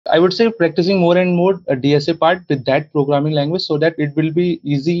I would say practicing more and more a DSA part with that programming language so that it will be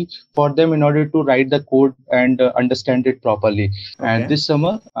easy for them in order to write the code and understand it properly. And this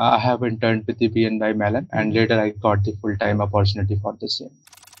summer, I have interned with the BNY Mellon, and later I got the full-time opportunity for the same.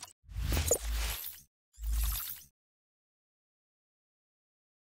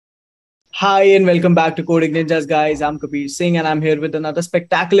 Hi and welcome back to Coding Ninjas, guys. I'm 𝐁𝐿𝐵𝐻 and I'm here with another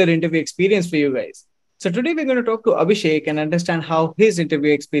spectacular interview experience for you guys. So today we're going to talk to Abhishek and understand how his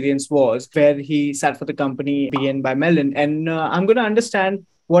interview experience was, where he sat for the company BNY Mellon. And I'm going to understand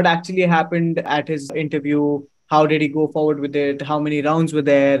what actually happened at his interview. How did he go forward with it? How many rounds were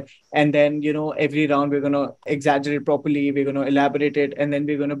there? And then, every round we're going to exaggerate properly. We're going to elaborate it and then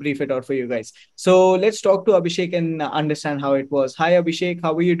we're going to brief it out for you guys. So let's talk to Abhishek and understand how it was. Hi, Abhishek.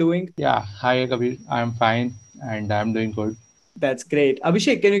 How are you doing? Yeah. Hi, Kabir. I'm fine and I'm doing good. That's great.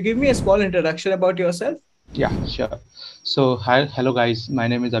 Abhishek, can you give me a small introduction about yourself? Yeah, sure. So, hello guys. My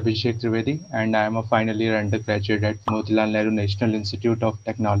name is Abhishek Trivedi and I am a final year undergraduate at Motilal Nehru National Institute of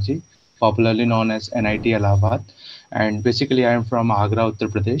Technology, popularly known as NIT Allahabad. And basically, I am from Agra, Uttar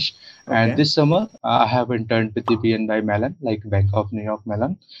Pradesh. And this summer, I have interned with the BNY Mellon, like Bank of New York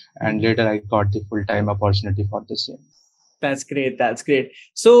Mellon. And later, I got the full-time opportunity for the same. That's great. That's great.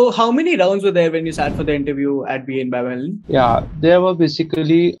 So how many rounds were there when you sat for the interview at BNY Mellon? Yeah, there were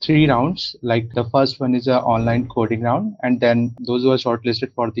basically 3 rounds. Like the first one is an online coding round. And then those who are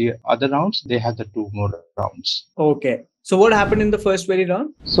shortlisted for the other rounds, they had the 2 more rounds. Okay. So what happened in the first very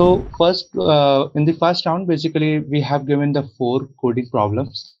round? So first, in the first round, basically, we have given the 4 coding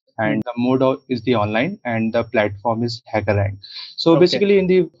problems. And the mode is the online and the platform is HackerRank. So basically in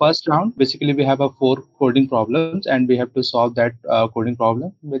the first round, basically we have 4 coding problems and we have to solve that coding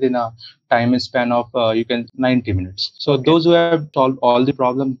problem within a time span of 90 minutes. So those who have solved all the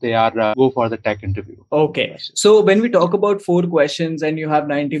problems, they are go for the tech interview. Okay. So when we talk about 4 questions and you have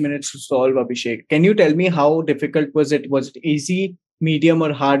 90 minutes to solve, Abhishek, can you tell me how difficult was it? Was it easy, medium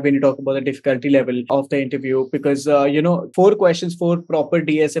or hard when you talk about the difficulty level of the interview? Because, 4 questions, 4 proper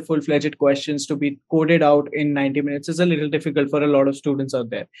DSA full-fledged questions to be coded out in 90 minutes is a little difficult for a lot of students out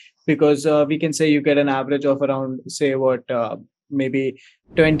there. Because we can say you get an average of around, maybe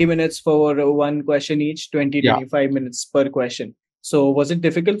 20 minutes for 1 question each, 25 minutes per question. So was it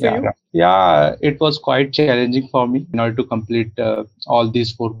difficult for you? Yeah, it was quite challenging for me in order to complete all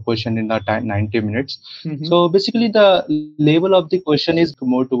these 4 questions in the time 90 minutes. So basically the level of the question is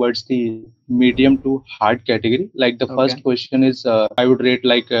more towards the medium to hard category. Like the first question is, I would rate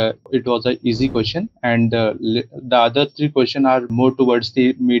like it was an easy question, and the other 3 questions are more towards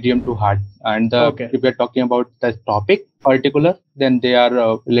the medium to hard. And if we're talking about the topic particular, then they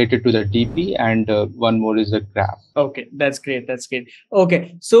are related to the DP, and one more is a graph. Okay, that's great. That's great.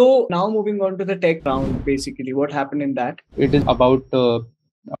 Okay, so now moving on to the tech round, basically, what happened in that? It is about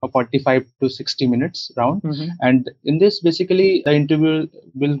 45 to 60 minutes round. And in this, basically, the interview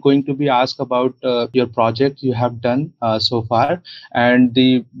will going to be asked about your project you have done so far, and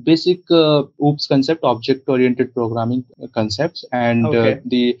the basic OOPS concept, object-oriented programming concepts. And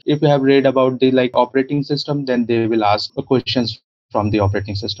if you have read about the operating system, then they will ask questions from the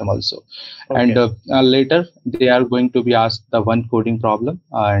operating system also. And later they are going to be asked the 1 coding problem,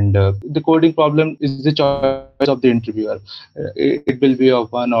 and the coding problem is the choice of the interviewer. It will be of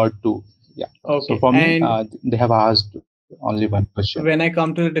 1 or 2. So for me, they have asked only 1 question. When I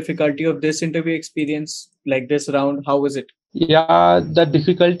come to the difficulty of this interview experience, like this round, how was it? Yeah, the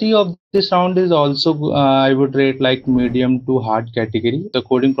difficulty of this round is also, I would rate like medium to hard category. The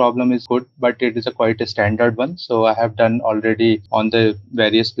coding problem is good, but it is quite a standard one. So I have done already on the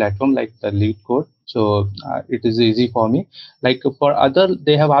various platforms like the lead code. So it is easy for me. Like for other,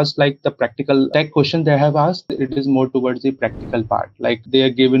 they have asked like the practical tech question they have asked. It is more towards the practical part. Like they are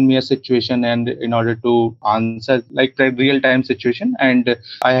giving me a situation, and in order to answer like the real time situation, and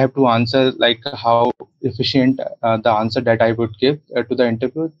I have to answer like how efficient the answer that I would give to the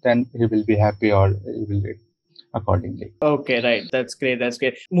interview, then he will be happy or he will rate accordingly. Okay, right. That's great. That's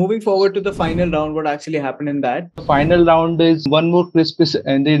great. Moving forward to the final round, what actually happened in that? The final round is one more crisp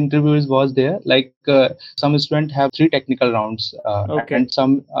in the interviews was there. Like some students have 3 technical rounds and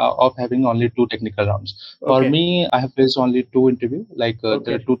some of having only 2 technical rounds. For me, I have faced only 2 interviews, like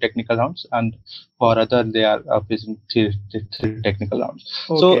there are 2 technical rounds, and for other they are facing 3 technical rounds.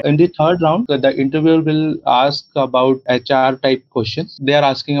 So in the 3rd round, the interviewer will ask about HR type questions. They are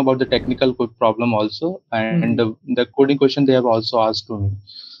asking about the technical problem also, and the coding question they have also asked to me.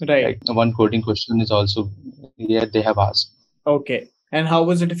 Right. Like 1 coding question is also they have asked. Okay. And how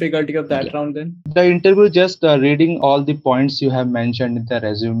was the difficulty of that round then? The interview just reading all the points you have mentioned in the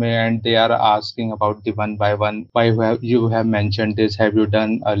resume, and they are asking about the one by one. Why you have mentioned this? Have you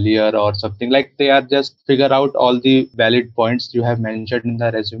done earlier or something? Like they are just figure out all the valid points you have mentioned in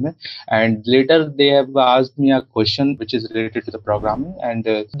the resume. And later they have asked me a question which is related to the programming. And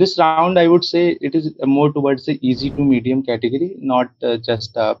this round, I would say it is more towards the easy to medium category, not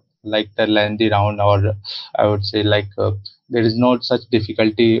just like the lengthy round, or I would say like there is not such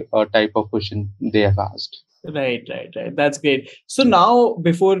difficulty type of question they have asked. Right. That's great. So now,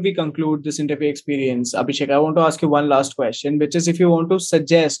 before we conclude this interview experience, Abhishek, I want to ask you one last question, which is if you want to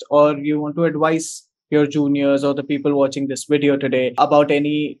suggest or you want to advise your juniors or the people watching this video today about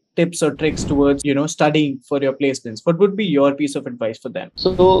any tips or tricks towards, studying for your placements, what would be your piece of advice for them?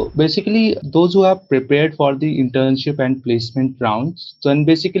 So basically, those who are prepared for the internship and placement rounds, then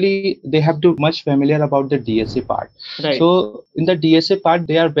basically they have to much familiar about the DSA part. Right. So in the DSA part,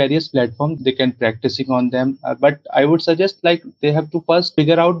 there are various platforms they can practicing on them. But I would suggest like they have to first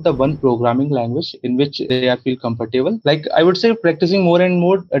figure out the one programming language in which they are feel comfortable. Like I would say practicing more and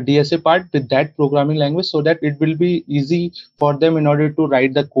more a DSA part with that programming language so that it will be easy for them in order to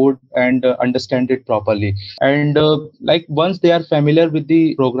write the code and understand it properly. And like once they are familiar with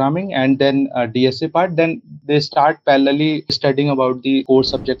the programming and then DSA part, then they start parallelly studying about the core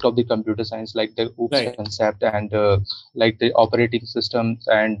subject of the computer science, like the OOPS concept and like the operating systems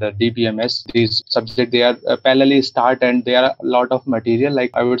and DBMS. These subjects they are parallelly start, and there are a lot of material. Like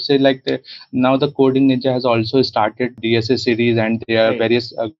I would say like now the Coding Ninja has also started DSA series, and there are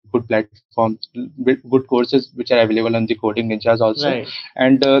various good platforms, good courses which are available on the Coding Ninjas also.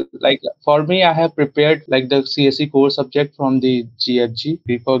 And like for me, I have prepared like the CSE core subject from the GFG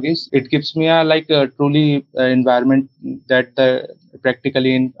BFOGIS. It gives me a like a truly environment that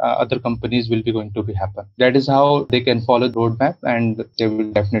practically in other companies will be going to be happen. That is how they can follow the roadmap, and they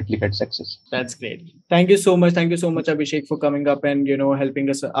will definitely get success. That's great. Thank you so much, Abhishek, for coming up and helping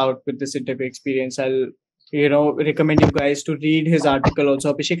us out with this interview experience. I'll recommend you guys to read his article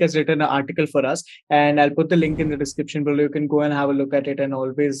also. Abhishek has written an article for us, and I'll put the link in the description below. You can go and have a look at it and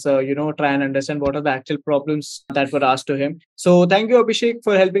always, try and understand what are the actual problems that were asked to him. So thank you, Abhishek,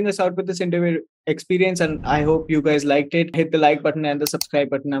 for helping us out with this interview experience. And I hope you guys liked it. Hit the like button and the subscribe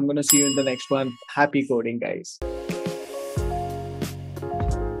button. I'm going to see you in the next one. Happy coding, guys.